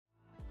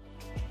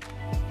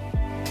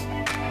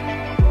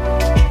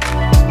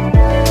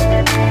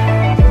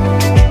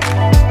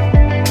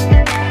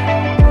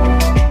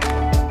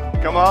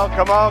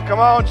Come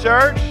on,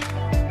 church.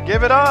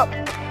 Give it up.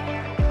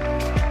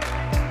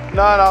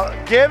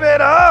 No, give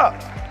it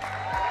up.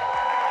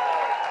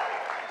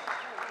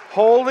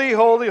 Holy,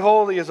 holy,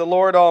 holy is the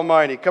Lord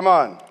Almighty. Come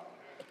on.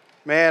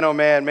 Man, oh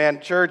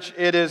man, church,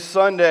 it is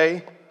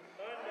Sunday.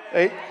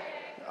 Hey,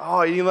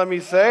 oh, you didn't let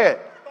me say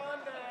it.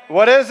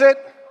 What is it?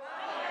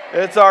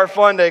 It's our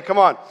fun day. Come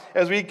on.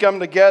 As we come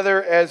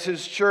together as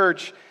His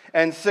church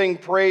and sing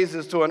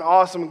praises to an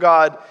awesome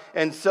God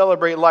and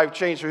celebrate life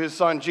change through His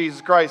Son, Jesus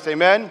Christ.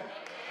 Amen?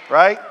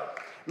 Right?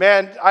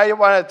 Man, I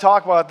want to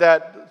talk about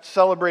that,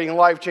 celebrating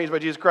life change by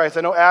Jesus Christ.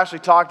 I know Ashley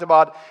talked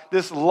about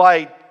this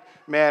light.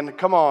 Man,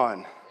 come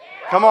on.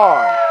 Come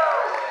on.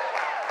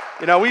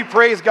 You know, we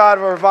praise God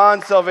for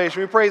Vaughn's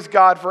salvation. We praise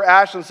God for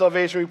Ashlyn's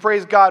salvation. We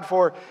praise God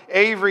for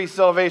Avery's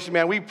salvation,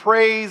 man. We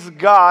praise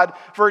God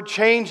for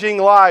changing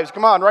lives.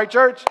 Come on, right,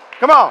 church?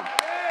 Come on.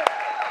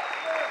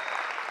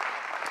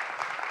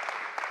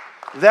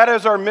 That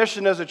is our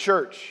mission as a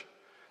church,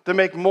 to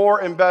make more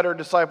and better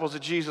disciples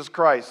of Jesus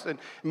Christ. And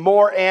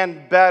more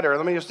and better.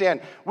 Let me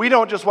understand. We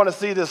don't just want to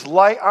see this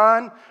light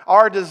on.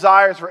 Our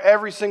desires for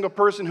every single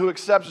person who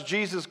accepts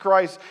Jesus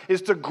Christ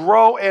is to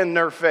grow in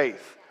their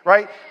faith.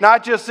 Right?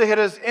 Not just to hit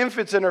as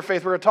infants in their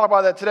faith. We're going to talk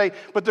about that today.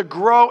 But to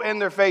grow in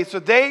their faith so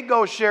they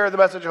go share the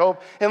message of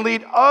hope and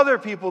lead other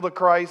people to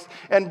Christ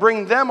and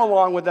bring them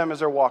along with them as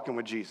they're walking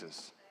with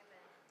Jesus.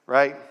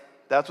 Right?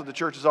 That's what the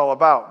church is all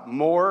about.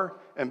 More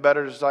and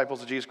better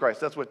disciples of Jesus Christ.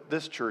 That's what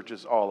this church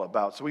is all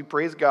about. So we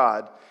praise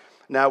God.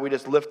 Now we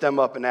just lift them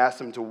up and ask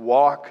them to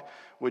walk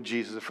with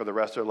Jesus for the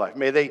rest of their life.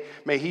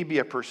 May He be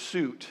a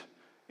pursuit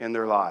in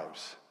their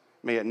lives.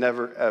 May it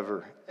never,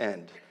 ever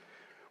end.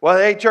 Well,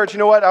 hey, church, you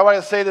know what? I want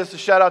to say this to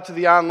shout out to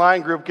the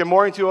online group. Good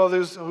morning to all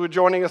those who are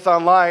joining us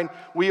online.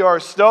 We are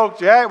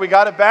stoked. Yeah, we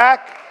got it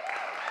back.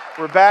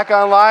 We're back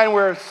online.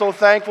 We're so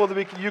thankful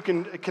that you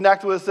can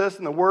connect with us,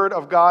 and the Word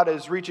of God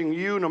is reaching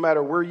you no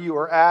matter where you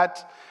are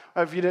at.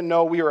 If you didn't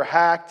know, we were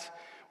hacked.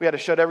 We had to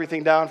shut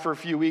everything down for a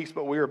few weeks,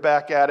 but we were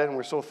back at it, and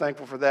we're so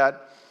thankful for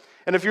that.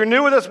 And if you're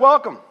new with us,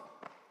 welcome.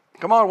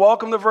 Come on,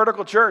 welcome to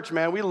Vertical Church,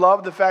 man. We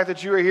love the fact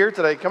that you are here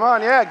today. Come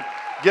on, yeah,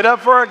 get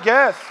up for our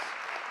guests.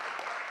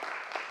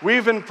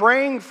 We've been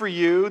praying for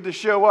you to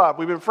show up.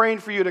 We've been praying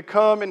for you to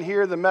come and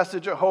hear the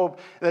message of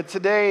hope. That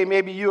today,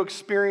 maybe you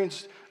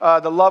experienced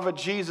the love of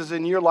Jesus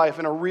in your life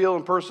in a real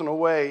and personal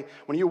way.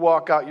 When you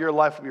walk out, your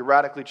life will be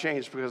radically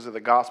changed because of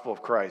the gospel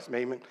of Christ.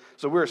 Amen.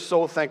 So we're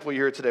so thankful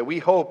you're here today. We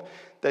hope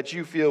that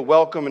you feel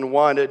welcome and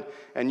wanted,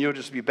 and you'll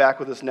just be back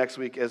with us next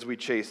week as we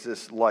chase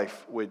this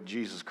life with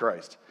Jesus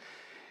Christ.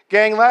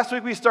 Gang, last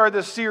week we started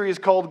this series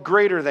called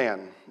Greater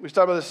Than. We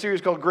started with a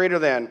series called Greater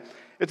Than.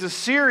 It's a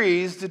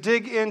series to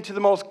dig into the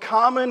most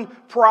common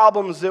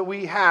problems that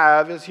we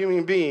have as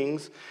human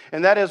beings,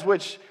 and that is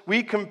which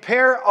we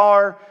compare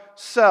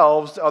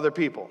ourselves to other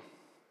people.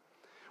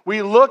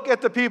 We look at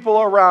the people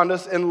around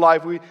us in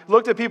life. We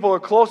look at people who are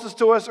closest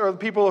to us or the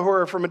people who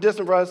are from a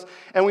distance from us,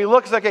 and we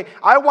look and say, okay,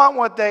 I want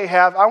what they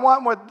have. I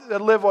want to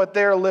live what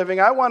they're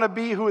living. I want to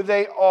be who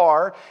they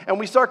are. And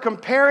we start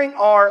comparing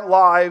our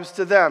lives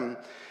to them,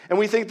 and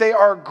we think they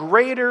are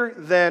greater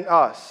than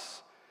us.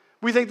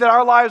 We think that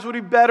our lives would be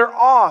better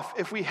off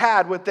if we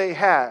had what they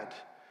had.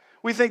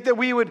 We think that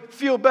we would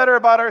feel better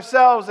about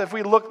ourselves if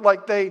we looked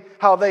like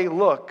how they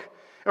look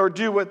or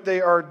do what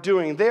they are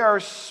doing. They are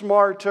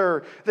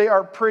smarter. They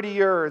are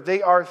prettier.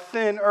 They are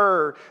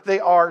thinner. They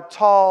are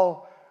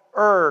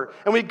taller.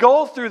 And we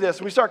go through this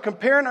and we start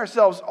comparing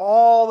ourselves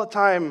all the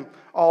time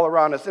all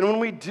around us. And when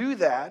we do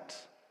that,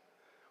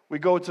 we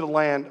go to the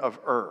land of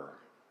Ur.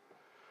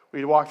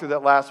 We walked through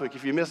that last week.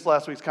 If you missed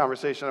last week's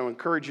conversation, I would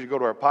encourage you to go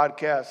to our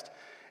podcast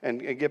and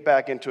get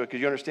back into it,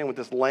 because you understand what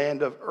this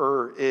land of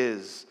Ur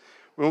is.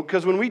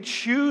 Because when we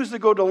choose to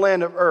go to the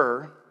land of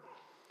Ur,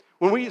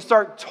 when we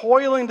start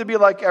toiling to be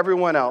like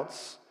everyone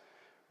else,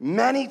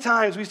 many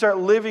times we start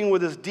living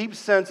with this deep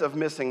sense of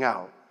missing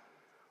out.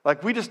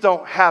 Like we just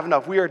don't have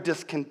enough. We are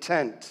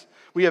discontent.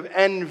 We have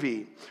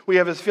envy. We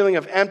have this feeling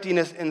of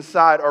emptiness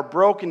inside or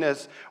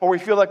brokenness, or we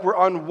feel like we're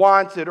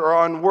unwanted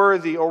or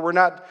unworthy or we're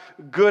not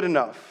good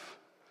enough.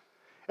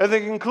 And the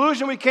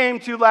conclusion we came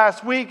to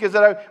last week is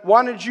that I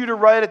wanted you to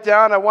write it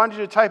down. I wanted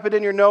you to type it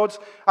in your notes.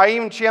 I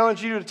even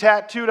challenged you to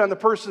tattoo it on the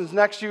person's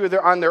next to you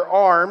on their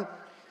arm.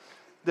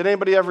 Did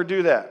anybody ever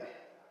do that?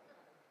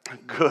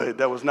 Good.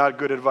 That was not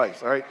good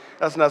advice, all right?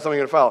 That's not something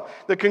you're going to follow.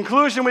 The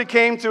conclusion we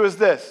came to is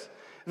this.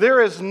 There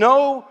is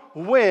no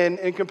win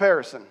in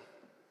comparison.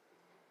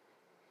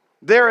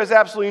 There is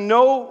absolutely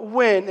no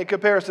win in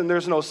comparison.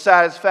 There's no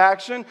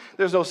satisfaction.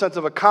 There's no sense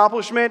of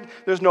accomplishment.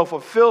 There's no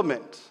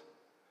fulfillment.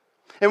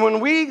 And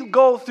when we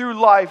go through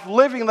life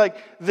living like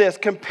this,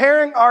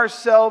 comparing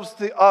ourselves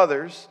to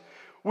others,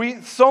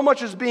 so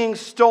much is being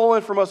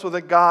stolen from us what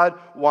that God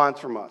wants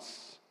from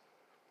us.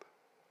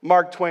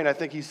 Mark Twain, I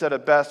think he said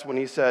it best when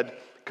he said,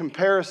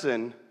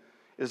 comparison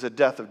is a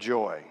death of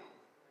joy.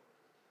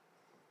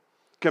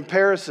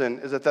 Comparison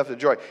is a death of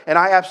joy. And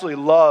I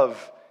absolutely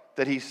love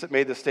that he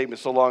made this statement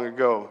so long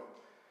ago.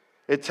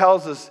 It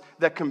tells us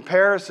that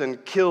comparison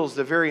kills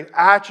the very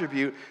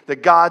attribute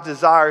that God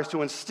desires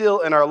to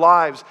instill in our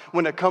lives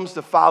when it comes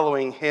to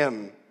following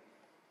Him.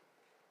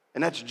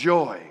 And that's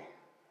joy.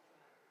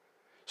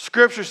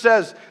 Scripture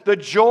says the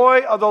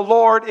joy of the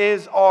Lord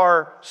is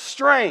our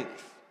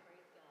strength.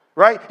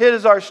 Right? It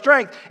is our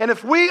strength. And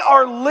if we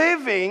are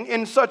living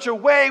in such a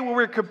way where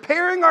we're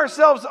comparing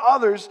ourselves to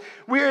others,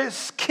 we're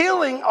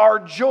killing our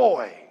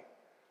joy.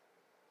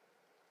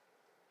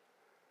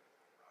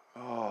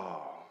 Oh,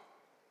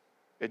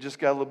 it just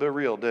got a little bit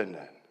real, didn't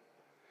it?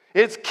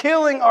 It's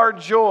killing our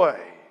joy.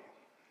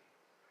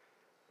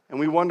 And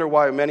we wonder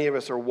why many of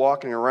us are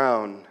walking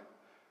around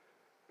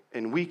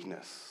in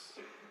weakness.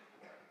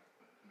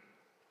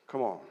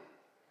 Come on.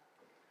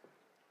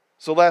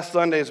 So last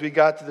Sunday, as we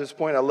got to this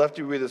point, I left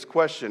you with this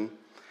question.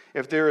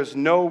 If there is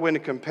no win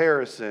in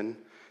comparison,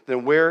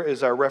 then where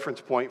is our reference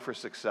point for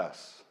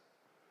success?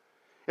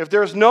 If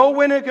there's no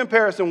win in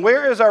comparison,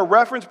 where is our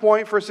reference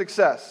point for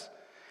success?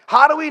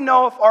 How do we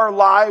know if our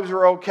lives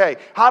are okay?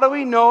 How do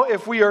we know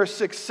if we are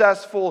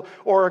successful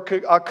or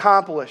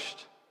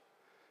accomplished?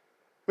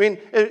 I mean,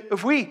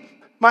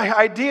 my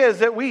idea is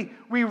that we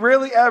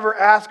really ever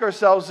ask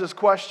ourselves this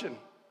question.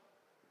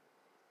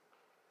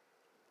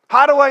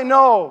 How do I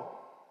know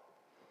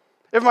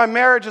if my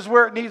marriage is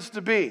where it needs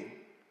to be?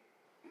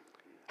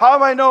 How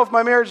do I know if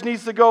my marriage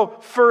needs to go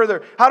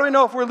further? How do we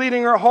know if we're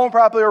leading our home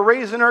properly or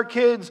raising our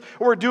kids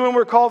or we're doing what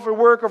we're called for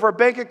work or if our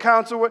bank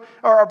accounts or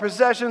our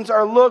possessions,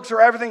 our looks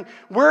or everything?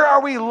 Where are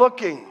we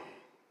looking?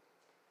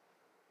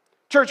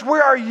 Church,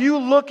 where are you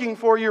looking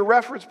for your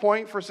reference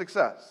point for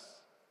success?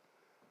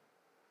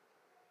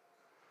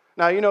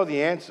 Now, you know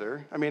the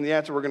answer. I mean, the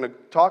answer we're going to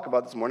talk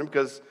about this morning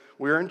because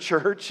we're in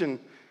church, and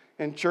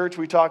in church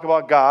we talk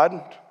about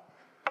God.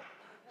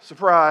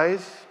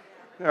 Surprise.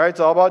 All right, it's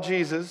all about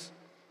Jesus.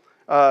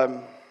 Because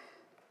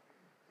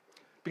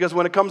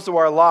when it comes to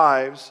our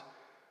lives,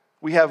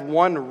 we have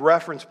one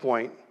reference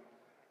point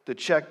to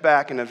check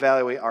back and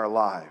evaluate our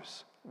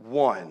lives.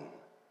 One.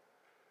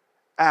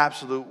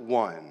 Absolute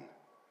one.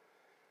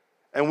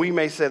 And we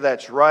may say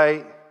that's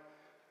right.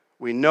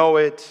 We know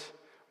it.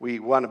 We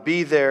want to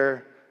be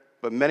there.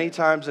 But many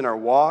times in our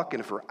walk,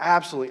 and if we're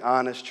absolutely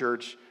honest,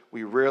 church,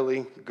 we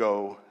rarely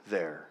go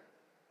there.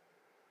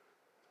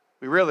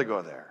 We rarely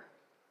go there.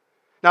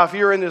 Now, if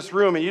you're in this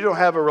room and you don't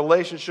have a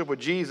relationship with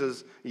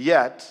Jesus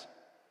yet,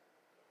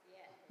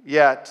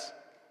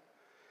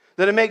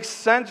 then it makes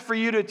sense for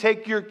you to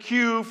take your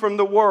cue from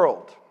the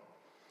world.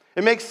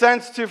 It makes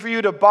sense for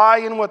you to buy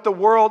in what the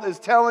world is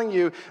telling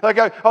you. Like,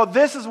 oh,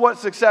 this is what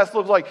success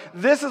looks like.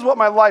 This is what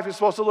my life is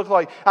supposed to look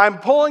like. I'm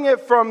pulling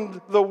it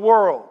from the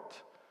world.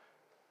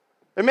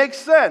 It makes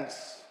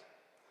sense.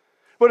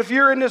 But if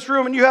you're in this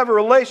room and you have a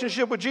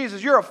relationship with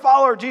Jesus, you're a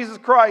follower of Jesus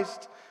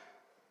Christ,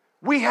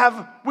 we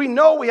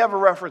know we have a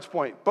reference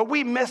point, but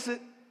we miss it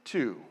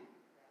too.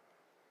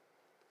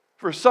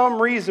 For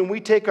some reason, we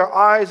take our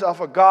eyes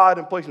off of God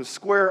and place them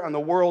square on the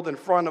world in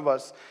front of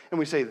us, and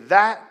we say,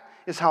 that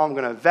is how I'm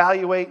going to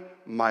evaluate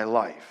my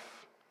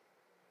life.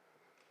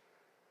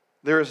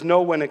 There is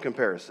no win in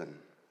comparison.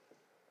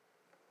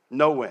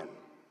 No win.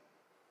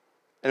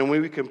 And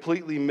when we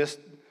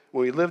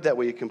live that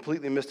way, we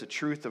completely miss the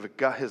truth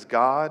of His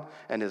God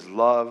and His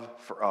love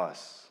for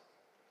us.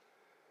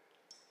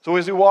 So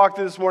as we walk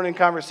through this morning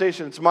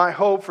conversation, it's my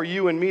hope for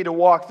you and me to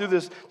walk through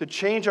this, to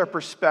change our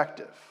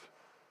perspective.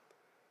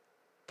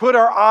 Put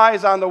our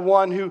eyes on the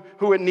one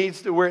where it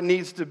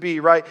needs to be,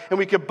 right? And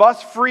we could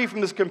bust free from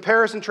this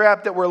comparison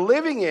trap that we're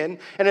living in,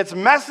 and it's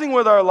messing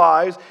with our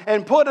lives,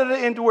 and put it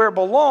into where it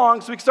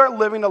belongs so we can start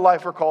living the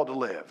life we're called to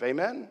live.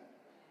 Amen?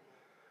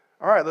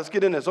 All right, let's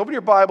get in this. Open your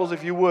Bibles,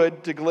 if you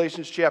would, to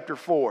Galatians chapter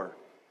 4.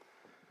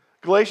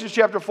 Galatians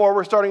chapter 4,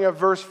 we're starting at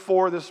verse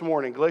 4 this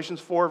morning. Galatians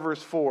 4,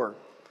 verse 4.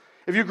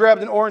 If you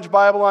grabbed an orange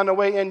Bible on the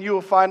way in, you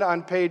will find it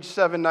on page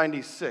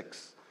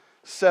 796.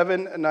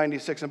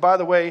 796. And by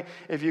the way,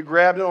 if you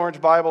grabbed an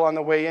orange Bible on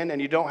the way in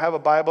and you don't have a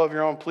Bible of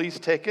your own, please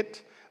take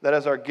it. That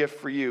is our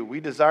gift for you. We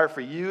desire for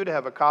you to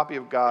have a copy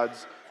of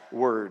God's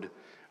Word.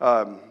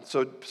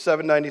 So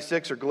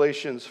 796 or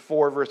Galatians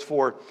 4, verse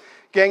 4.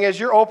 Gang, as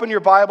you're opening your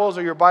Bibles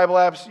or your Bible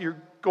apps,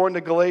 you're going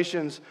to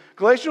Galatians.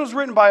 Galatians was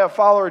written by a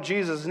follower of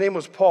Jesus. His name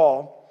was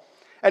Paul.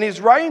 And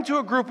he's writing to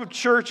a group of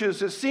churches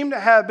that seem to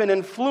have been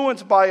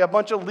influenced by a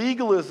bunch of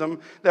legalism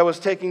that was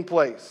taking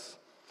place.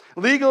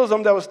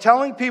 Legalism that was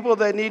telling people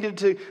they needed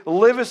to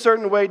live a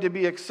certain way to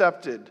be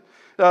accepted.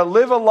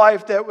 Live a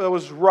life that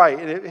was right.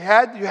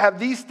 And you have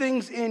these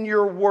things in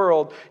your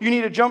world. You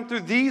need to jump through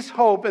these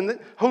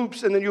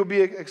hoops and then you'll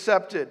be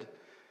accepted.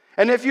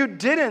 And if you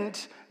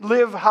didn't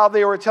live how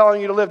they were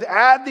telling you to live, to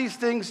add these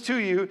things to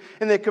you,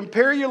 and they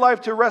compare your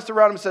life to the rest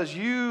around them and says,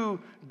 you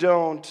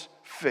don't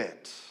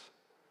fit.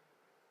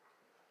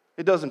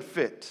 It doesn't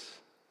fit.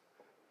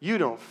 You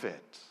don't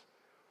fit.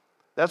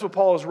 That's what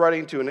Paul is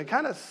writing to, and it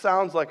kind of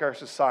sounds like our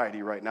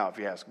society right now, if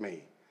you ask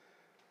me.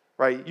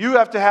 Right? You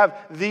have to have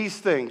these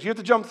things. You have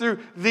to jump through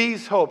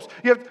these hoops.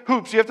 You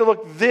have to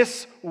look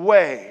this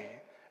way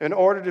in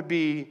order to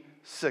be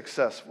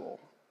successful.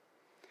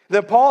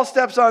 Then Paul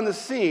steps on the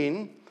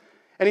scene,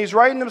 And he's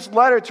writing this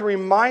letter to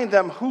remind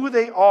them who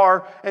they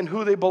are and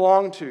who they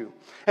belong to.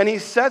 And he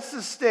sets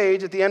the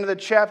stage at the end of the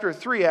chapter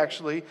 3,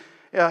 actually.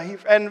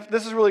 And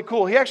this is really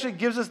cool. He actually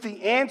gives us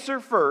the answer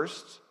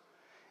first,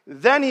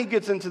 then he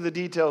gets into the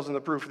details and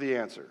the proof of the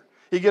answer.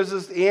 He gives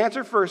us the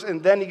answer first,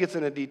 and then he gets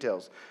into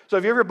details. So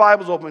if you have your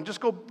Bibles open,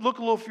 just go look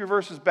a little few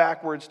verses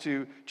backwards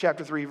to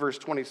chapter 3, verse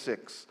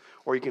 26,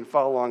 or you can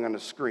follow along on the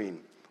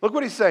screen. Look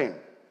what he's saying.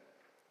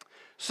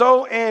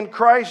 So in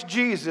Christ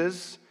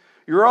Jesus,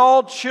 you're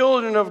all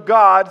children of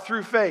God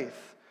through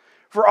faith.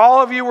 For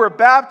all of you were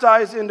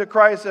baptized into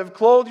Christ, have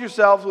clothed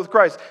yourselves with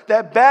Christ.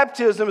 That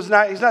baptism is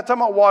not, he's not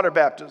talking about water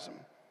baptism.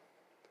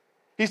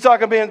 He's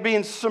talking about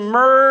being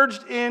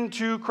submerged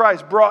into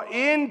Christ, brought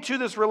into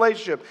this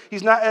relationship.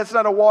 It's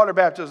not a water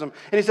baptism.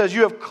 And he says,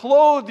 you have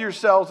clothed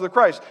yourselves with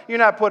Christ. You're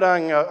not put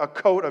on a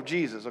coat of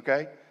Jesus,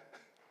 okay?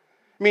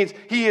 It means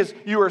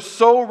you are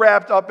so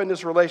wrapped up in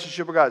this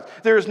relationship with God.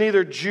 There is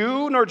neither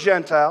Jew nor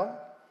Gentile,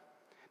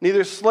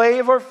 neither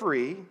slave or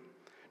free,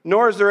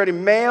 nor is there any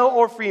male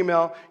or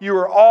female. You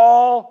are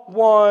all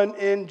one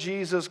in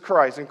Jesus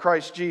Christ, in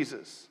Christ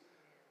Jesus.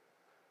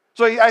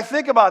 So I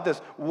think about this.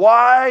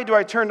 Why do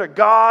I turn to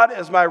God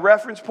as my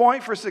reference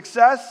point for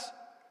success?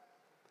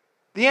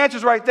 The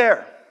answer's right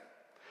there.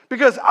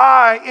 Because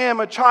I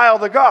am a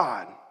child of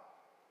God.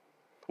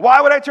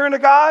 Why would I turn to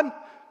God?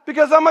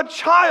 Because I'm a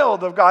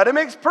child of God. It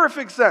makes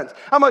perfect sense.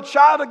 I'm a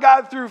child of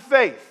God through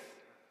faith.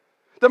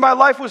 That my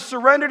life was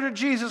surrendered to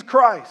Jesus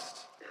Christ.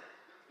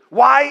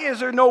 Why is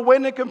there no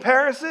win in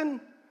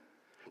comparison?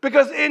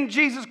 Because in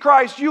Jesus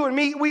Christ, you and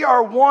me, we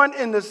are one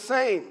and the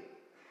same.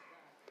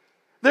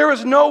 There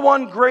is no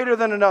one greater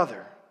than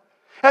another.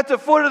 At the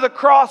foot of the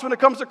cross, when it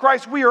comes to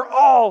Christ, we are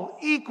all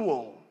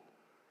equal.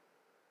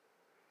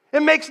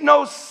 It makes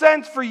no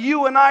sense for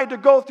you and I to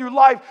go through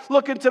life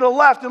looking to the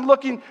left and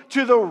looking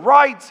to the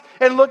right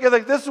and looking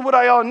like this is what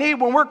I all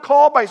need when we're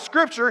called by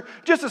Scripture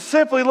just to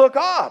simply look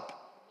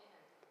up.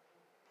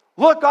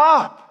 Look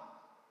up.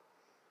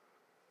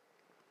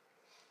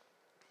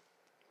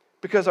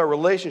 Because our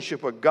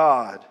relationship with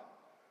God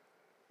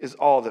is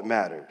all that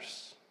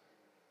matters.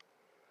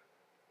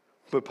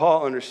 But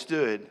Paul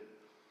understood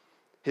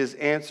his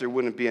answer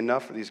wouldn't be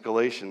enough for these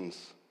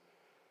Galatians.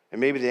 And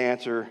maybe the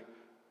answer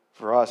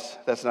for us,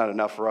 that's not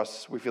enough for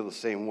us. We feel the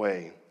same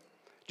way.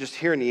 Just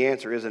hearing the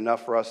answer isn't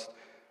enough for us.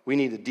 We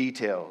need the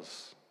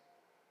details.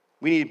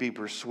 We need to be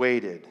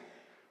persuaded.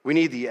 We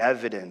need the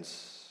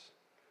evidence.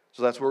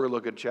 So that's where we're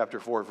looking at chapter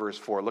 4, verse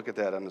 4. Look at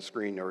that on the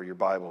screen or your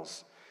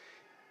Bibles.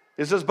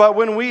 It says, but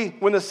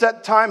when the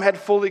set time had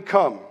fully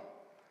come,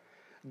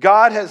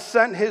 God has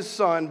sent his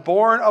Son,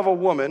 born of a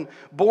woman,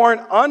 born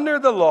under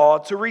the law,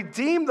 to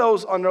redeem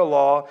those under the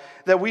law,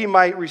 that we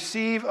might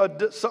receive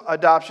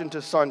adoption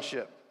to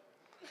sonship.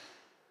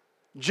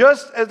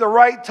 Just at the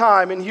right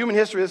time in human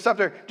history, just at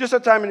the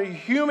time in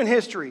human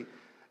history,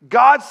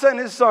 God sent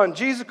his Son,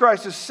 Jesus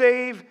Christ, to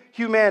save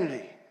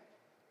humanity.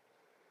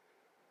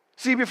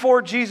 See,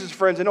 before Jesus,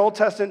 friends, in Old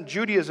Testament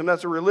Judaism,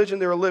 that's a religion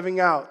they were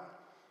living out.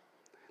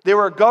 They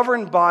were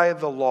governed by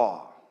the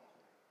law.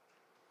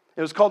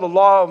 It was called the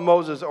law of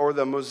Moses or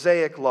the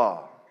Mosaic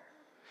law.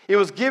 It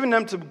was given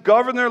them to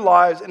govern their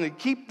lives and to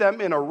keep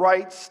them in a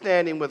right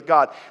standing with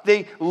God.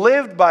 They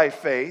lived by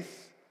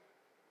faith,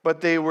 but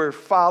they were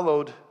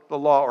followed the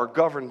law or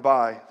governed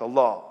by the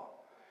law.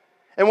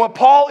 And what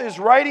Paul is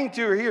writing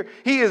to here,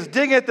 he is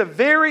digging at the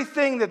very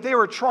thing that they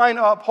were trying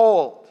to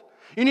uphold.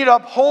 You need to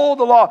uphold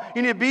the law.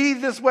 You need to be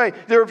this way.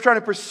 They were trying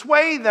to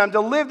persuade them to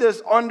live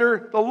this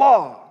under the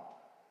law.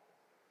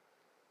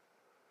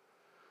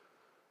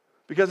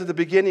 Because since the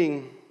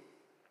beginning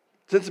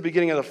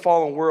of the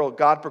fallen world,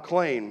 God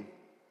proclaimed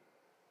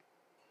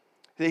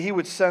that he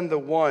would send the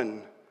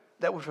one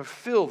that would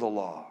fulfill the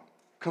law,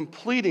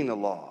 completing the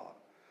law.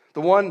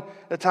 The one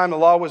at the time the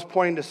law was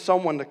pointing to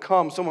someone to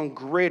come, someone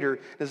greater.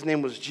 His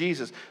name was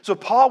Jesus. So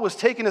Paul was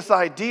taking this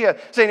idea,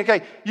 saying,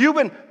 okay, you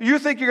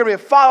think you're going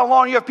to be following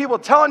along. You have people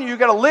telling you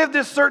got to live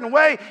this certain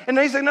way. And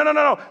then he's saying,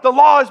 no. The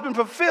law has been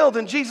fulfilled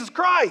in Jesus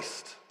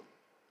Christ.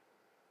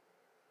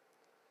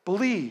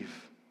 Believe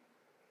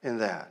in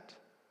that.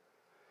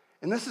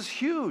 And this is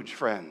huge,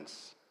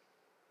 friends.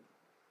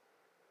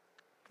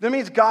 That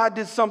means God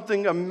did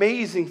something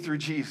amazing through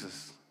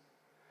Jesus.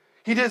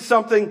 He did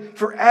something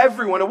for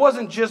everyone. It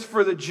wasn't just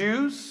for the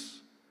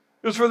Jews.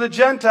 It was for the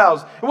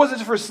Gentiles. It wasn't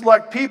just for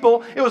select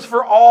people. It was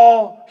for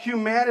all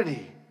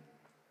humanity.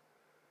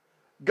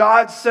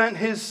 God sent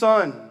his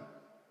Son.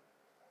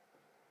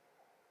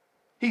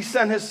 He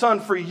sent his Son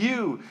for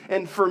you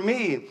and for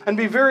me. And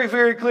be very,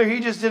 very clear, he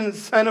just didn't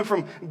send him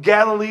from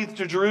Galilee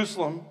to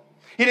Jerusalem.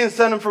 He didn't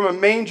send him from a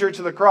manger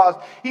to the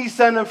cross. He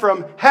sent him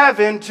from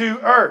heaven to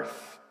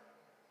earth.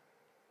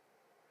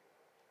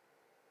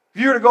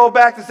 If you were to go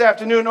back this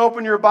afternoon and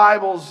open your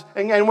Bibles,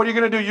 and what are you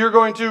going to do? You're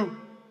going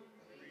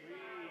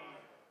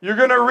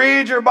to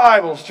read your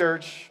Bibles,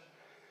 church.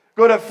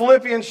 Go to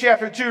Philippians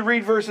chapter 2,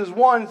 read verses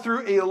 1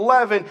 through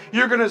 11.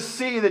 You're going to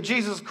see that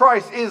Jesus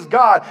Christ is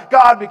God.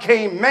 God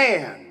became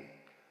man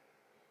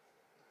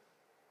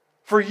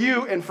for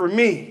you and for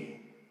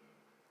me.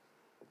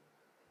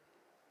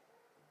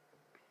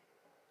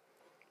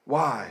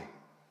 Why?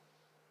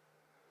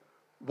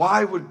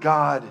 Why would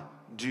God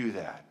do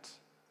that?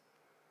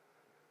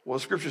 Well,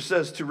 Scripture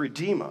says to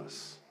redeem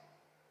us.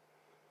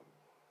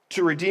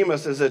 To redeem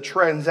us is a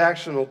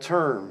transactional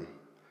term,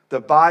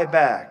 to buy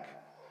back,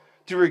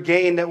 to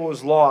regain that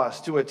was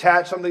lost, to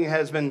attach something that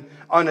has been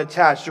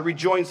unattached, to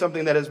rejoin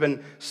something that has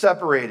been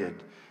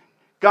separated.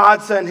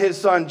 God sent his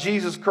Son,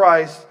 Jesus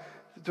Christ,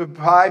 to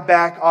buy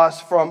back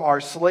us from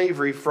our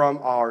slavery, from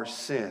our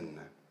sin.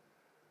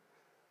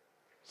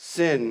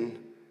 Sin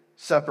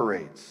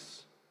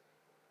separates.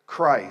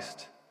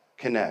 Christ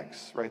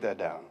connects. Write that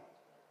down.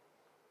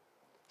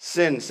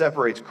 Sin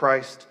separates.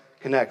 Christ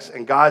connects.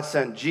 And God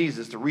sent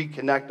Jesus to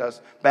reconnect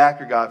us back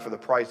to God for the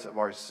price of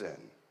our sin.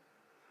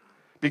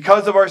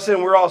 Because of our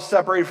sin, we're all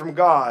separated from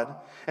God,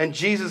 and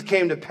Jesus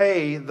came to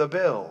pay the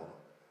bill.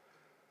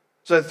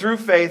 So that through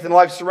faith and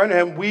life surrender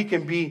to him, we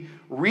can be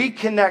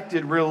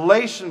reconnected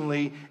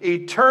relationally,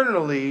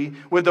 eternally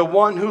with the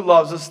one who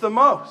loves us the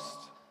most.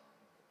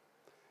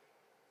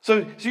 So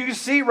you can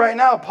see right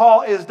now,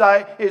 Paul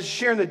is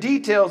sharing the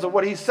details of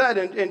what he said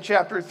in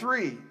chapter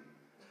 3.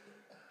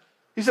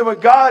 He said when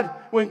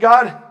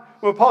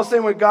Paul's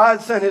saying when God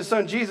sent his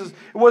Son Jesus,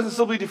 it wasn't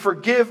simply to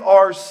forgive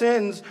our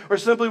sins, or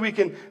simply we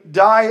can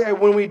die.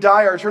 When we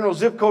die, our eternal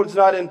zip code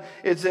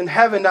it's in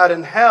heaven, not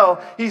in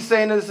hell. He's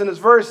saying this in his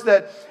verse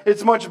that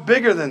it's much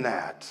bigger than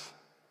that.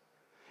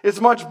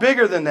 It's much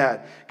bigger than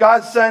that.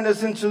 God sent his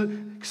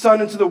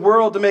Son into the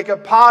world to make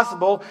it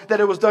possible that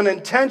it was done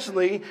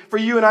intentionally for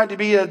you and I to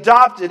be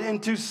adopted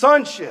into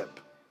sonship.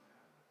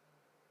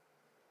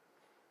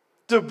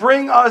 To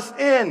bring us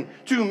in,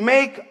 to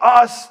make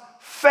us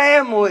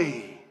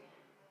family.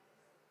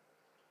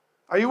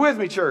 Are you with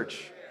me,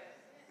 church?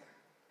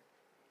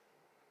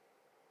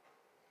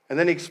 And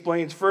then he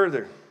explains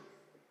further.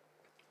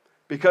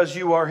 Because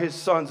you are his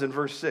sons in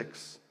verse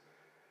 6.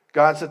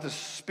 God sent the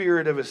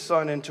Spirit of his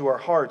Son into our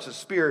hearts, a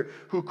Spirit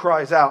who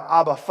cries out,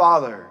 Abba,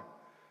 Father.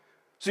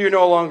 So you're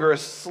no longer a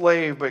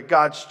slave, but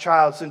God's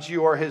child. Since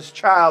you are his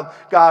child,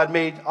 God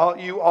made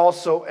you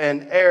also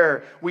an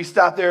heir. We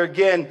stop there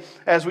again.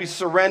 As we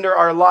surrender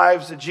our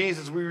lives to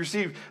Jesus, we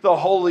receive the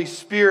Holy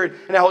Spirit,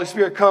 and the Holy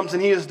Spirit comes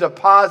and he is a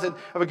deposit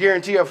of a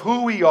guarantee of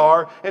who we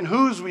are and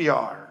whose we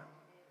are.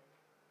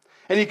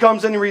 And he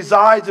comes and he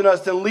resides in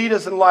us to lead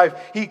us in life.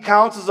 He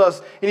counsels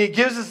us and he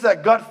gives us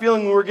that gut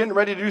feeling when we're getting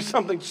ready to do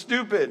something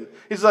stupid.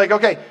 He's like,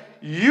 okay,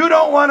 you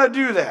don't want to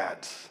do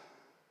that.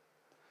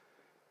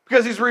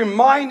 Because he's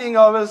reminding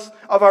of us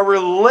of our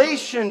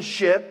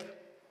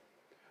relationship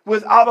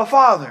with Abba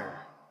Father.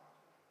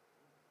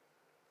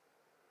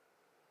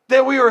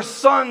 That we are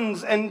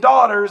sons and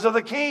daughters of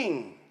the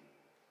King.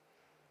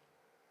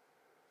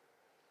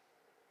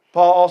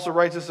 Paul also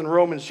writes this in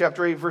Romans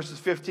chapter 8, verses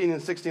 15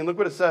 and 16. Look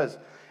what it says.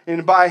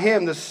 And by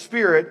him, the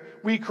Spirit,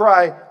 we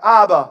cry,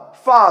 Abba,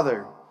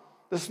 Father.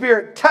 The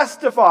Spirit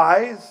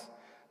testifies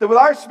that with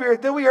our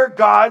spirit that we are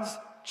God's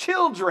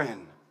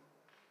children.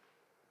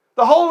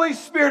 The Holy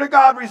Spirit of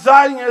God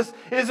residing in us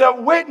is a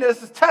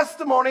witness, a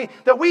testimony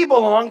that we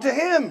belong to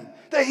him,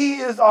 that he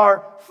is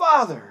our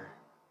Father,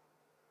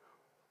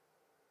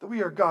 that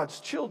we are God's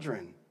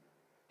children.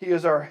 He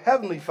is our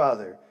Heavenly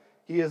Father.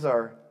 He is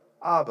our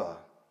Abba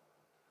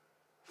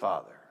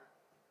Father.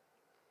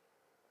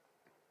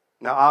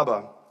 Now,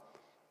 Abba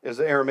is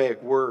an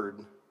Aramaic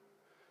word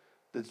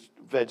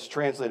that's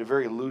translated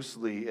very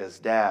loosely as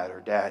dad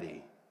or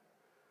daddy.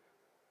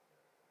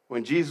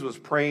 When Jesus was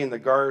praying in the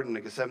Garden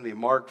of Gethsemane,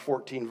 Mark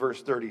 14,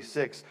 verse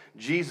 36,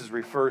 Jesus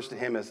refers to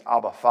him as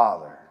Abba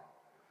Father.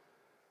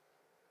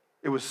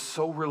 It was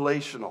so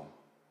relational,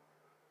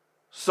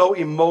 so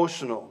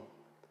emotional,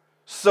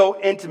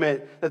 so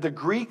intimate that the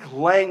Greek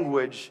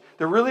language,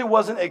 there really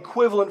wasn't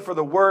equivalent for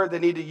the word they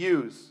need to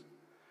use.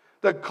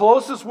 The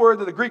closest word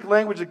that the Greek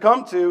language had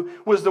come to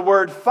was the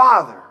word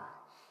Father.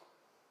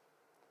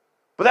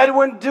 But that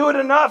wouldn't do it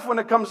enough when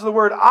it comes to the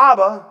word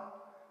Abba.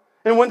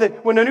 And when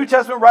the New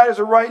Testament writers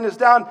are writing this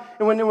down,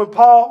 and when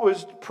Paul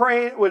was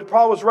praying, when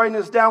Paul was writing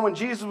this down, when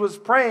Jesus was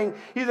praying,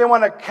 they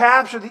want to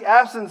capture the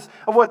essence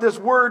of what this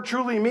word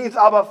truly means,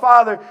 Abba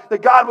Father,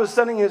 that God was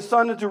sending his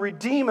Son to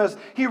redeem us.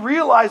 He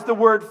realized the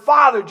word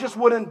Father just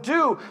wouldn't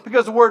do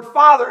because the word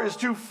Father is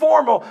too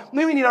formal.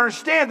 We need to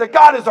understand that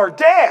God is our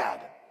dad.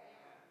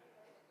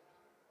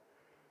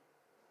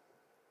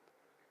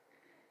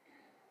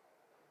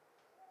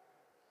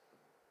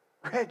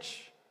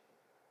 Rich.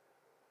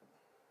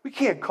 We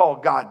can't call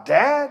God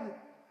Dad.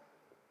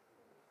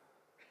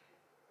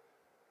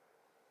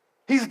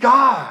 He's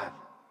God.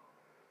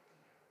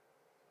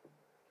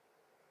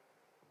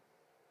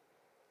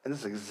 And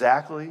this is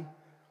exactly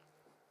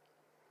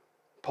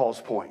Paul's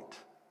point.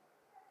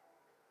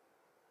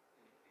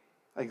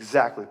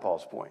 Exactly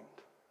Paul's point.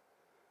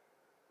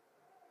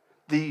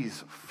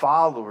 These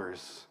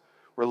followers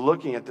were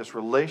looking at this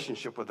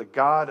relationship with the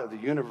God of the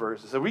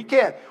universe and said, we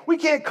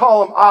can't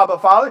call him Abba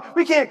Father.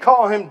 We can't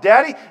call him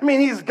Daddy. I mean,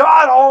 he's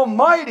God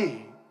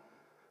Almighty.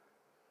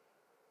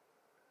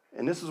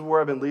 And this is where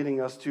I've been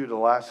leading us to the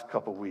last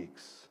couple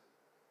weeks.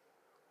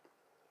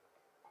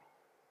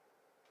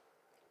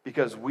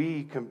 Because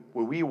when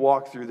we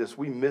walk through this,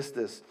 we miss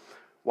this.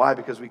 Why?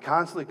 Because we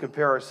constantly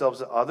compare ourselves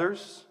to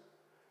others.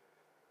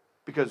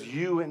 Because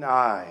you and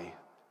I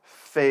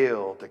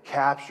fail to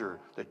capture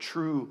the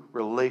true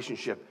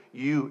relationship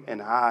you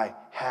and I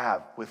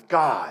have with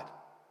God.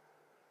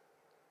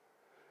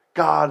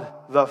 God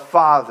the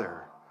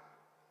Father,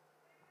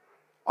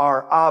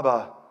 our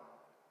Abba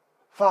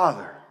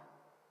Father.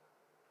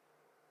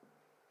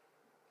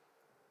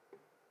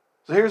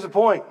 So here's the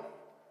point.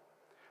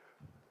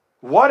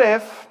 What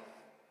if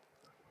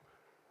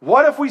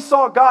we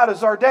saw God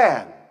as our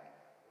dad?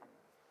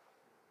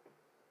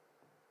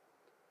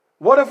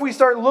 What if we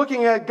start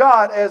looking at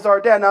God as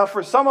our dad? Now,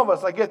 for some of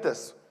us, I get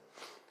this.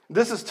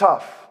 This is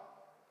tough.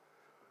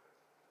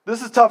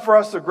 This is tough for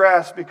us to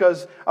grasp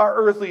because our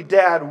earthly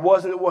dad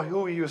wasn't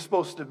who he was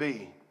supposed to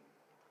be.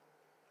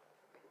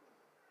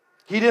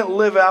 He didn't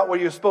live out what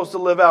he was supposed to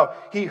live out.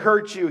 He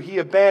hurt you. He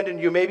abandoned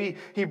you. Maybe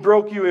he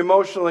broke you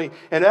emotionally.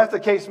 And if that's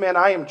the case, man,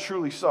 I am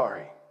truly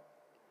sorry.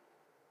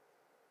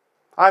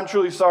 I'm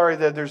truly sorry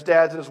that there's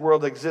dads in this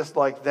world that exist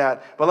like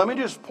that. But let me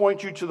just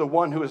point you to the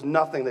one who is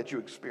nothing that you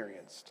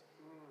experienced.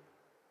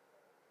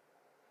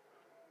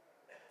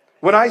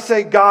 When I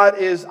say God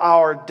is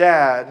our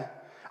dad,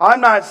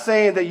 I'm not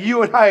saying that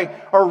you and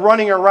I are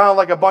running around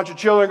like a bunch of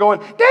children going,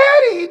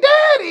 Daddy,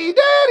 Daddy,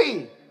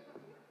 Daddy.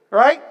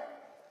 Right?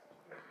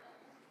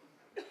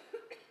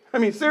 I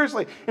mean,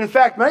 seriously. In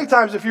fact, many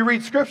times if you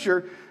read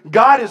Scripture,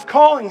 God is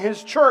calling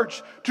His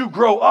church to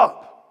grow up.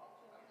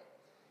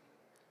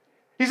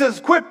 He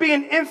says, quit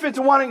being infants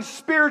and wanting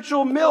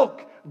spiritual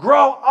milk.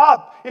 Grow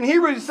up. In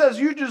Hebrews, it says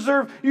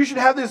you should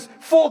have this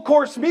full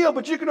course meal,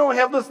 but you can only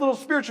have this little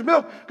spiritual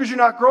milk because you're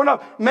not growing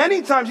up.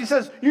 Many times he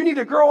says, you need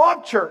to grow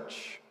up,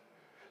 church.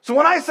 So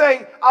when I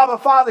say Abba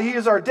Father, He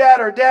is our dad,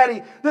 our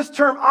daddy, this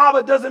term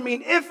Abba doesn't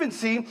mean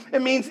infancy,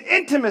 it means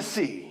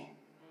intimacy.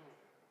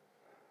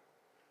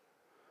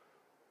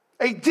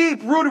 A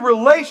deep-rooted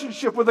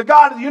relationship with the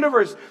God of the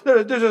universe.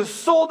 There's a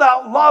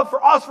sold-out love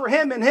for us, for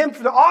Him, and Him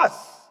for us.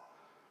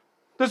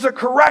 There's a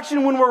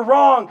correction when we're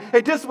wrong,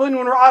 a discipline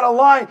when we're out of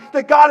line,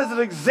 that God is an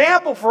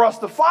example for us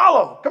to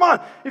follow. Come on,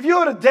 if you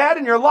have a dad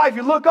in your life,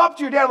 you look up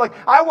to your dad like,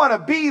 I want to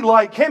be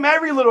like him.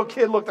 Every little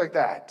kid looked like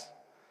that.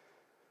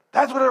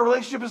 That's what a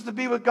relationship is to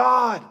be with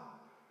God.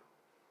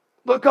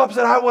 Look up and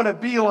say, I want to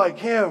be like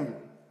Him.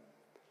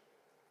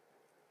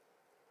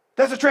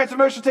 That's a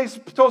transformation that's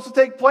supposed to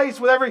take place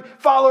with every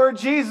follower of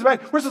Jesus. Man,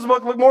 we're supposed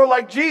to look more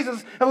like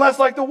Jesus and less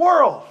like the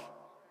world.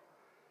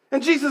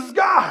 And Jesus is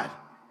God.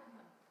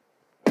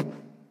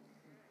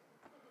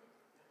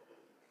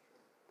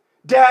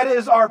 Dad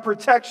is our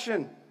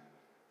protection.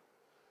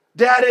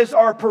 Dad is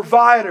our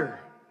provider.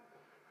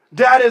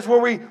 Dad is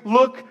where we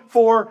look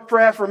for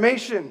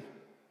affirmation,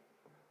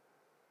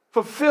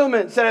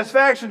 fulfillment,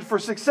 satisfaction, for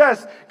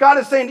success. God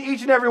is saying to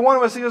each and every one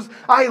of us, He goes,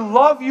 I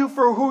love you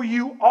for who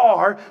you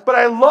are, but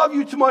I love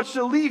you too much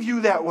to leave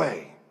you that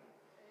way.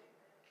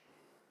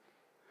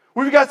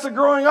 We've got some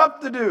growing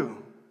up to do.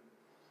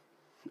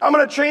 I'm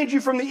going to change you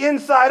from the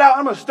inside out.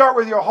 I'm going to start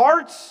with your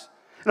hearts.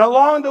 And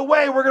along the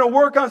way, we're going to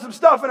work on some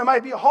stuff, and it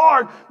might be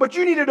hard. But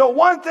you need to know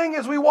one thing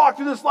as we walk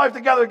through this life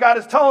together. God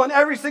is telling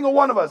every single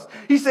one of us.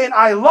 He's saying,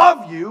 I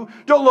love you.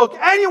 Don't look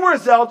anywhere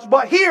else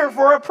but here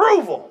for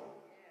approval.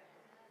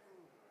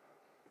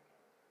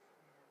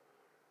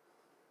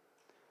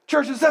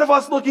 Church, instead of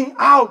us looking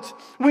out,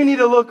 we need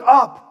to look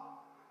up.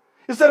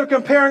 Instead of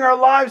comparing our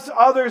lives to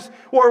others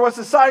or what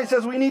society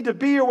says we need to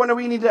be or what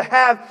we need to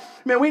have,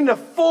 man, we need to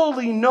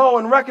fully know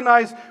and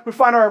recognize we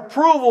find our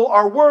approval,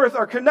 our worth,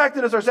 our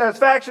connectedness, our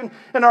satisfaction,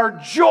 and our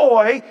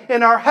joy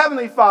in our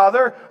Heavenly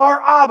Father, our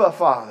Abba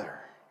Father.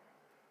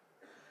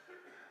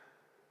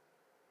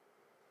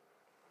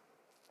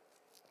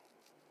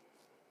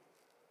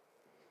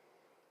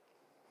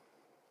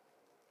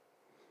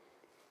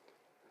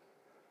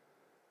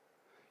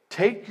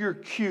 Take your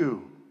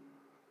cue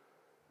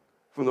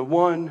from the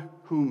one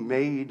who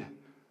made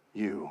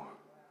you.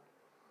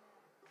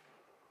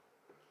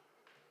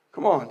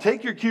 Come on,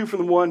 take your cue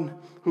from the one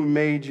who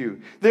made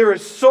you. There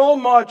is so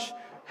much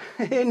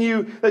in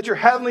you that your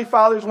Heavenly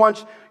Father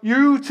wants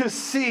you to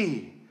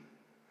see.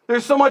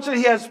 There's so much that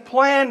He has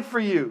planned for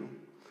you.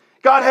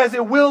 God has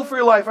a will for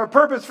your life, a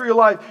purpose for your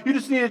life. You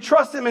just need to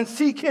trust Him and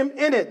seek Him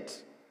in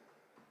it.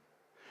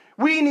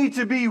 We need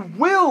to be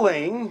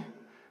willing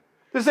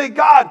to say,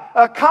 God,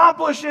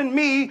 accomplish in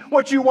me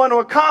what you want to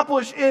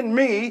accomplish in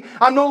me.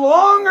 I'm no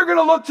longer going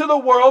to look to the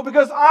world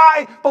because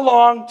I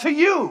belong to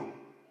you.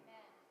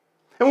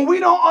 And when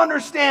we don't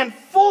understand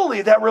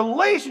fully that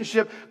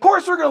relationship, of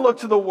course we're going to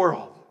look to the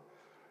world.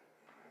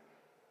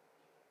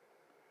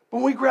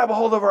 When we grab a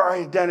hold of our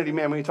identity,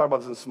 man, when you talk about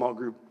this in a small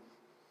group,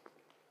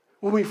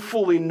 when we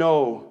fully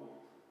know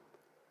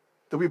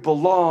that we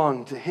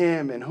belong to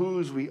Him and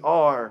whose we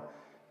are,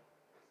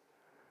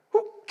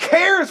 who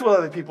cares what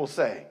other people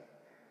say?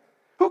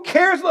 Who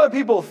cares what other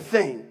people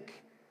think?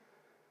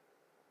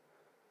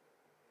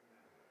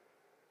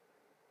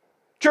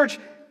 Church,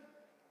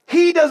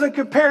 He doesn't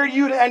compare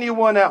you to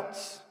anyone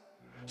else.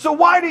 So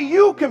why do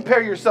you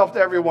compare yourself to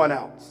everyone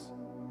else?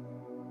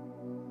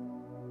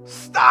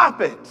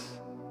 Stop it.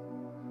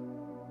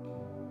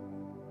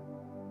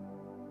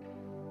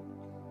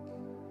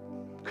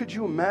 Could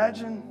you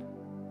imagine?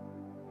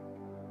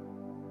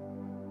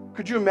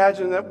 Could you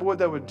imagine what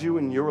that would do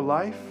in your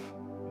life?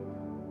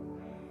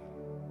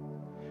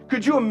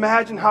 Could you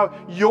imagine how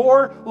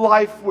your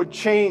life would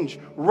change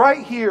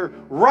right here,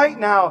 right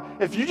now,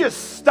 if you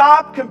just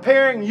stop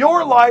comparing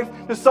your life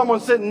to someone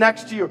sitting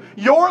next to you,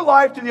 your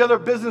life to the other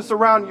business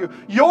around you,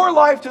 your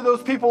life to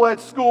those people at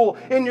school,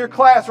 in your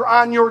class, or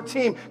on your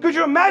team? Could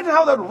you imagine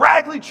how that would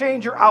radically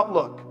change your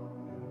outlook?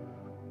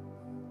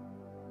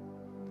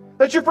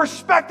 That your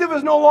perspective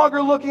is no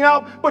longer looking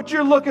out, but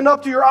you're looking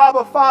up to your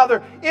Abba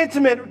Father,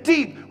 intimate,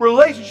 deep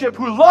relationship,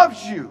 who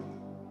loves you,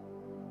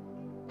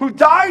 who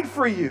died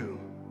for you.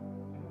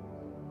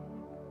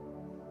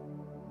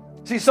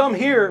 See, some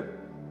here,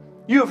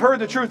 you have heard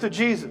the truth of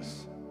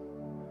Jesus.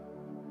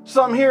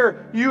 Some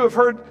here, you've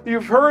heard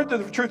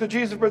the truth of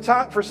Jesus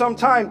for some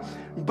time,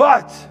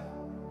 but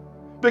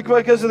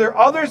because there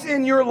are others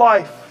in your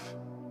life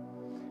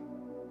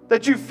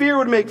that you fear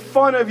would make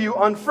fun of you,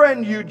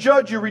 unfriend you,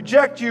 judge you,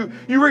 reject you,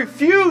 you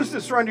refuse to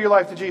surrender your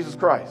life to Jesus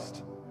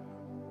Christ.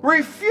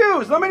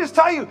 Refuse. Let me just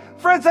tell you,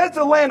 friends, that's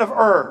the land of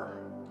Ur.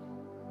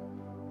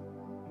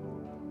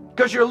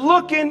 Because you're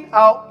looking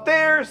out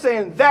there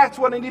saying, that's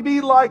what I need to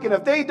be like, and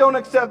if they don't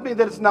accept me,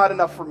 then it's not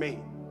enough for me.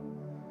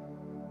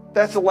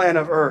 That's the land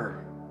of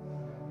Ur.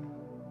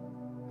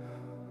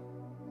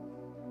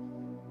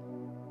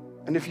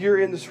 And if you're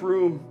in this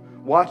room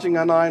watching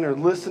online or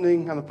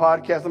listening on the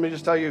podcast, let me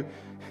just tell you,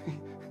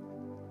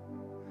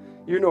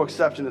 you're no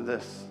exception to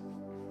this.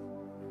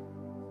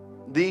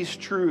 These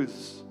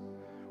truths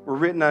were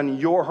written on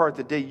your heart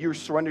the day you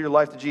surrendered your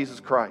life to Jesus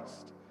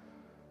Christ.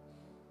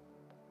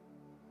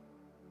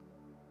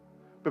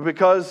 But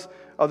because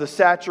of the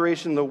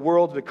saturation of the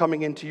world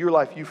coming into your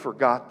life, you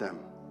forgot them.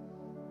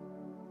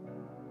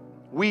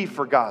 We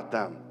forgot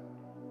them.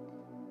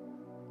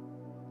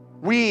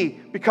 We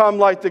become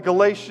like the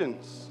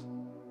Galatians.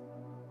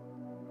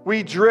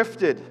 We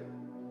drifted.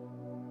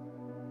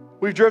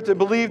 We drifted,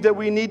 believed that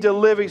we need to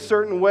live a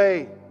certain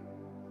way.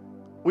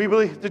 We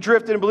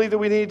drifted and believed that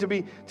we need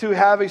to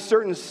have a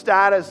certain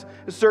status,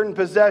 certain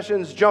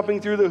possessions, jumping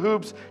through the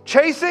hoops,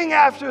 chasing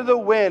after the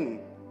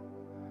wind.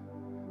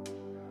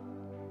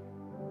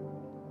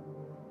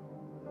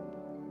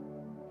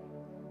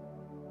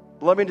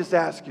 Let me just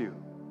ask you,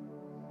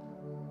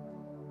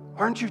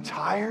 aren't you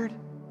tired?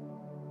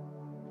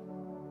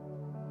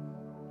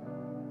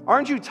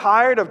 Aren't you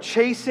tired of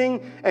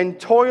chasing and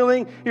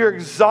toiling? You're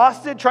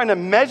exhausted trying to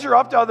measure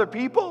up to other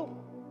people?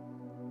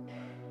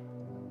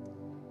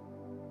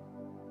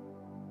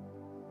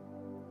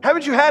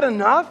 Haven't you had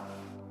enough?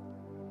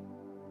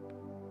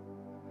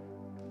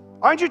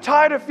 Aren't you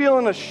tired of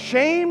feeling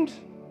ashamed?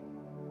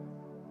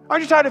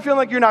 Aren't you tired of feeling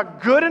like you're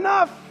not good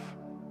enough?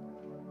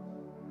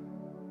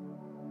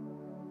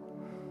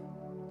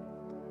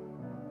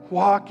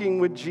 Walking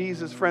with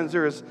Jesus, friends,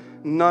 there is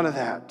none of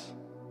that.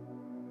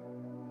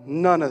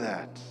 None of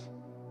that.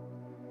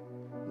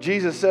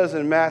 Jesus says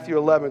in Matthew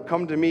 11,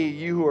 "Come to me,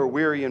 you who are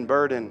weary and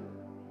burdened,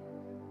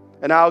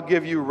 and I'll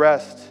give you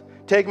rest.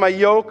 Take my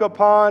yoke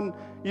upon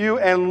you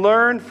and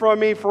learn from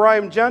me, for I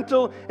am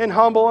gentle and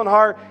humble in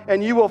heart,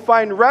 and you will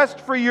find rest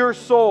for your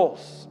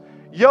souls."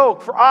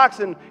 Yoke for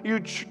oxen,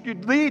 you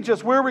lead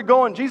us where we're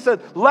going. Jesus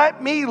said,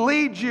 "Let me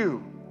lead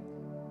you."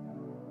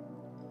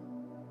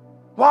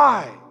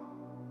 Why?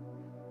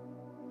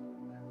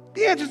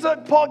 The answer is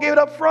that Paul gave it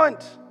up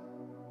front.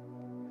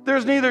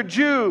 There's neither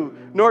Jew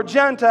nor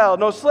Gentile,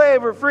 no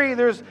slave or free.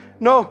 There's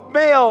no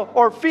male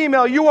or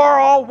female. You are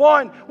all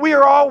one. We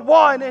are all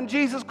one in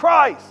Jesus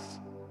Christ.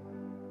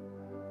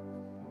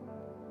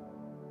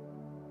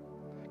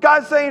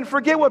 God's saying,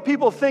 forget what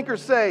people think or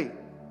say.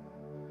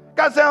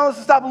 God's saying,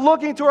 let's stop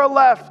looking to our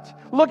left,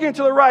 looking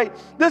to the right.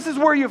 This is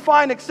where you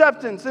find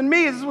acceptance. And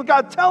me, this is what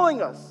God's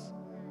telling us.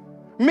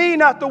 Me,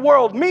 not the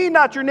world. Me,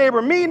 not your neighbor.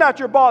 Me, not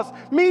your boss.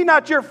 Me,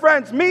 not your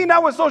friends. Me,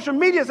 not what social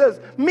media says.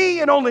 Me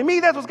and only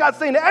me. That's what God's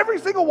saying to every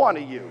single one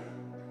of you.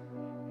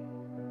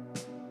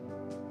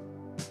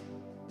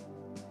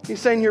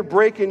 He's saying you're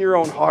breaking your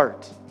own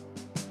heart.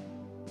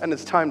 And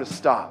it's time to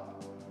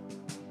stop.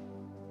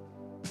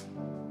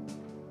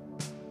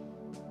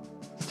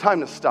 It's time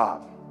to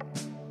stop.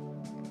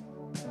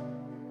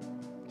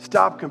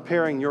 Stop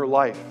comparing your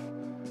life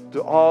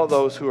to all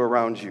those who are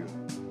around you.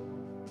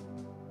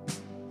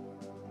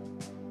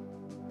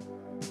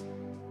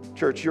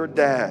 Church, your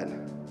dad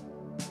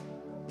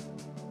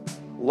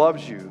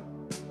loves you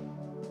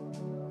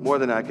more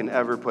than I can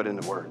ever put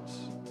into words.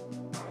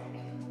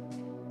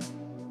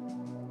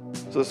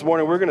 So this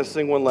morning, we're going to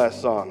sing one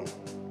last song.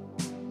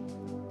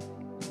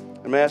 I'm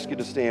going to ask you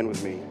to stand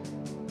with me.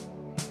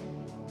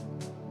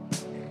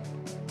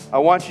 I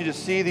want you to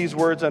see these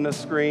words on the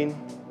screen.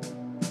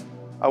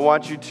 I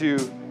want you to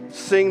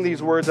sing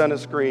these words on the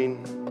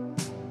screen.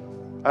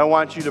 I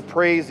want you to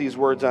praise these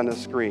words on the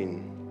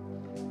screen.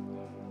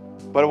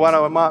 But what I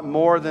want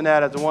more than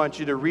that is I want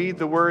you to read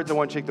the words. I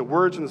want you to take the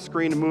words from the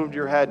screen and move them to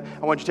your head.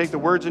 I want you to take the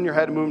words in your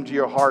head and move them to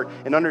your heart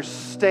and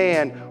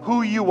understand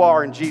who you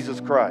are in Jesus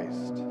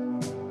Christ.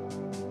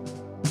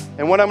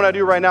 And what I'm going to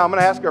do right now, I'm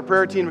going to ask our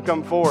prayer team to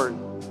come forward.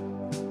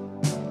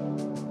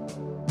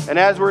 And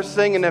as we're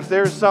singing, if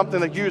there's something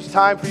that it's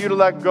time for you to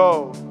let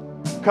go,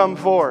 come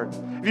forward.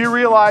 If you're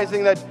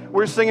realizing that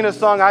we're singing a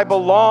song, I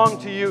belong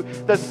to you,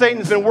 that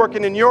Satan's been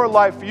working in your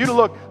life for you to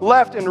look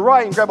left and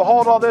right and grab a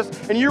hold of all this,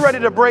 and you're ready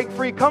to break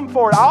free, come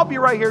forward. I'll be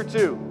right here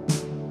too.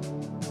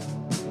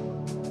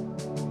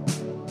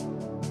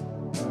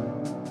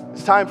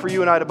 It's time for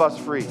you and I to bust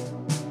free.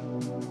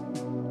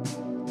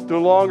 To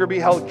no longer be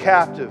held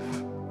captive.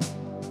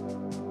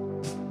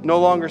 No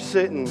longer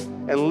sitting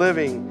and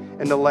living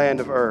in the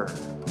land of Ur.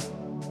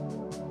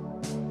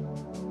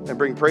 And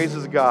bring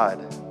praises to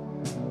God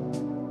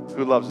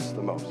who loves us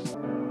the most.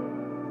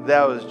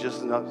 That was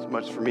just as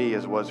much for me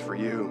as it was for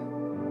you.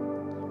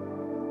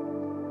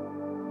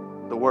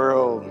 The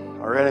world,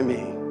 our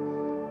enemy,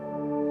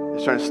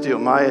 is trying to steal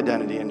my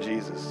identity in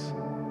Jesus.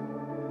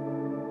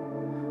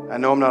 I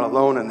know I'm not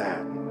alone in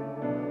that.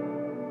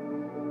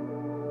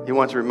 He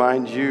wants to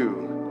remind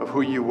you of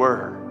who you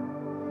were.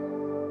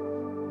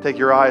 Take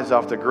your eyes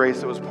off the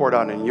grace that was poured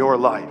out in your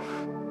life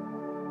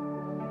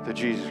to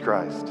Jesus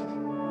Christ.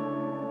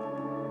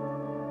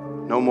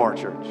 No more,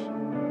 church.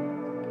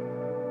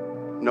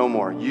 No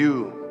more.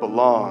 You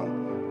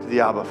belong to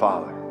the Abba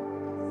Father.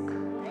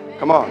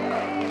 Come on.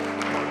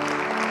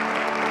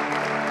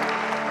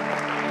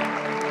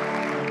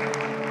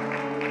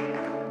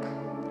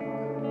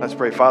 Let's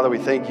pray. Father, we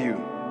thank you.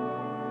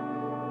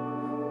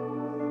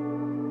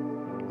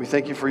 We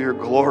thank you for your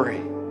glory.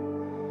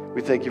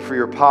 We thank you for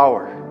your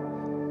power.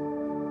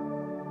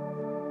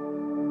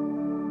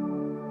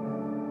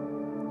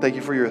 Thank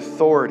you for your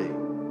authority.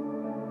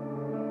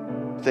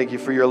 Thank you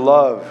for your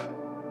love,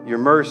 your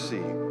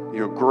mercy,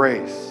 your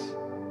grace.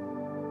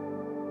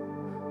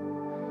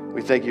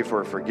 We thank you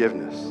for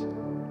forgiveness.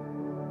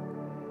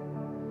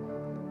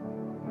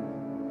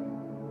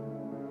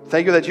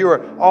 Thank you that you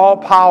are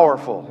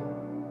all-powerful,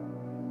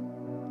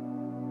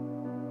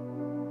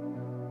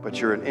 but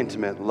you're an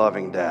intimate,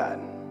 loving dad.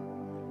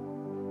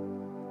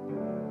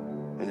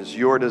 And it's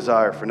your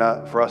desire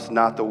for us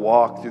not to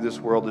walk through this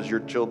world as your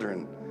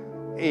children,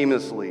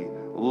 aimlessly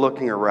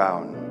looking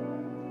around.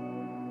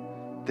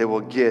 They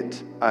will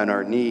get on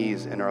our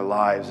knees in our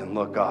lives and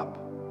look up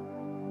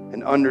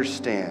and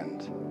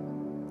understand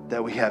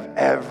that we have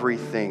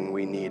everything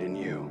we need in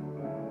you.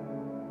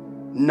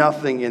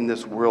 Nothing in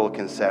this world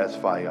can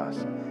satisfy us.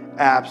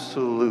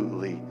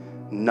 Absolutely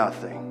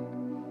nothing.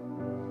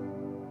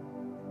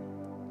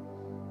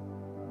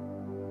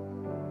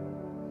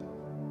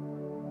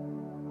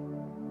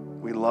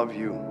 We love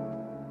you.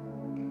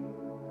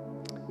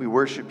 We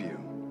worship you.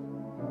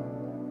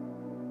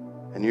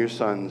 In your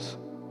Son's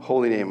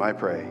holy name I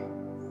pray.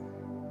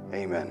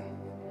 Amen.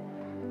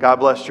 God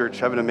bless, church.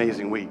 Have an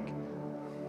amazing week.